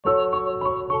Where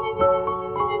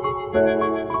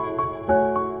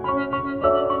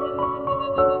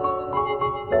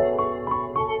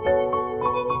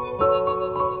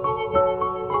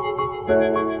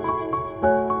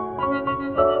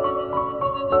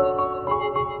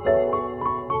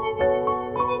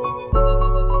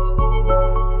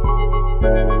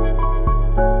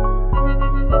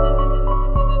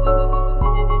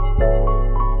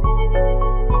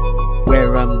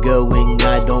I'm going,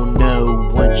 I don't know.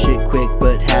 Want shit quick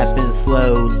but happen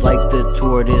slow. Like the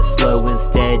tortoise, slow and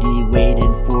steady,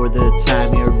 waiting for the time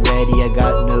you're ready. I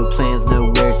got no plans,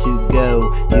 nowhere to go.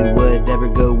 Do whatever,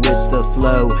 go with the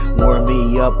flow. Warm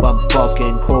me up, I'm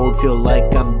fucking cold. Feel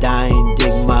like I'm dying,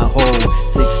 dig my hole.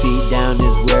 6 feet down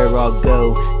is where I'll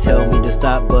go. Tell me to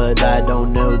stop, but I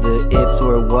don't know the ifs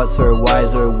or whats or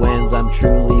whys or whens. I'm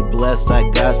truly blessed, I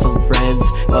got some friends,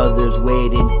 others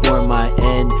waiting for my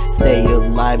end. Stay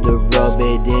alive to rub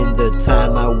it in. The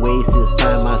time I waste is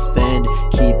time I spend.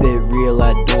 Keep it real,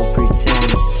 I don't pretend.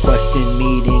 Question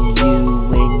meeting you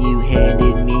when you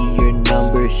handed me your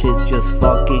number. Shit's just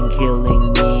fucking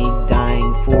killing me.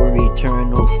 Dying for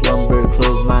eternal slumber.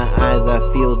 Close my eyes, I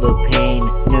feel the pain.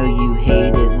 Know you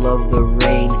hate it, love the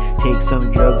rain. Take some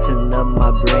drugs and numb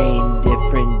my brain.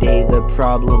 Different day, the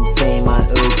problem same. I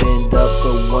opened up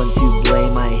the one to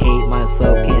blame. I hate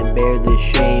myself, can't bear the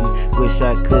shame. Wish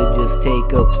I could just take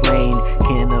a plane.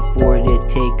 Can't afford it,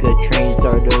 take a train.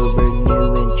 Start over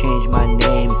new and change my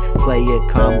name. Play it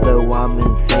calm though I'm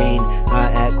insane. I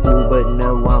act cool but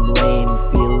no I'm lame.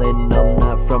 Feeling numb,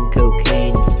 not from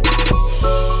cocaine.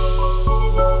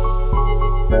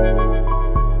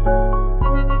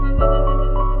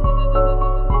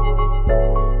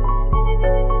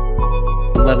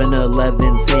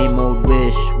 11-11, same old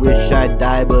wish. Wish I'd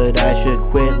die but I should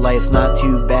quit. Life's not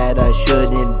too bad, I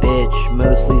shouldn't bitch.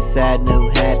 Mostly sad, no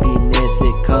happiness.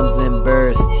 It comes in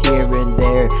bursts here and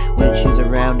there. When she's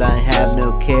around I have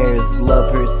no cares.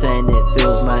 Love her scent, it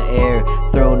fills my air.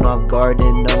 Thrown off guard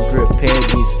and unprepared.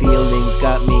 These feelings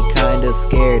got me kinda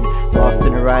scared. Lost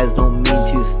in her eyes, don't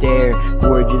mean to stare.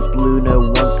 Gorgeous blue, no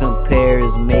one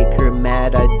compares. Make her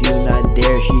mad, I do not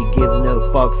dare. She gives no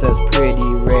fucks, that's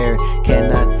pretty rare.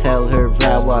 Cannot tell her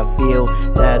how I feel.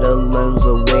 That alone's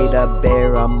a weight I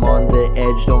bear. I'm on the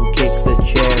edge, don't kick the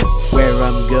chair. Where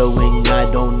I'm going, I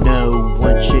don't know.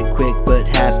 Want shit quick but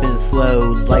happen slow.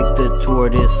 Like the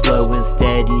tortoise, slow and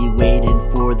steady, waiting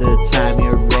for the time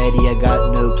you're ready. I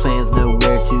got no plans,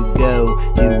 nowhere to go.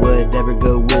 Do whatever,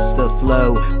 go with the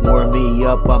flow. Warm me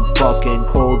up, I'm fucking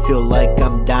cold. Feel like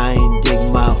I'm dying,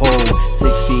 dig my hole.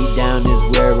 6 feet down is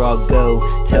where I'll go.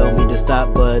 Tell me to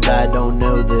stop, but I don't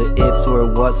know the ifs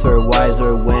or whats or whys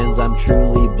or whens. I'm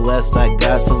truly blessed, I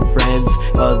got some friends,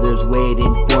 others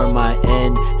waiting for my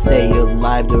end. Stay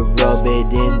alive to rub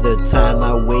it in. The time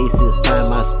I waste is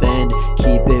time I spend.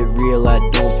 Keep it real, I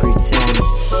don't pretend.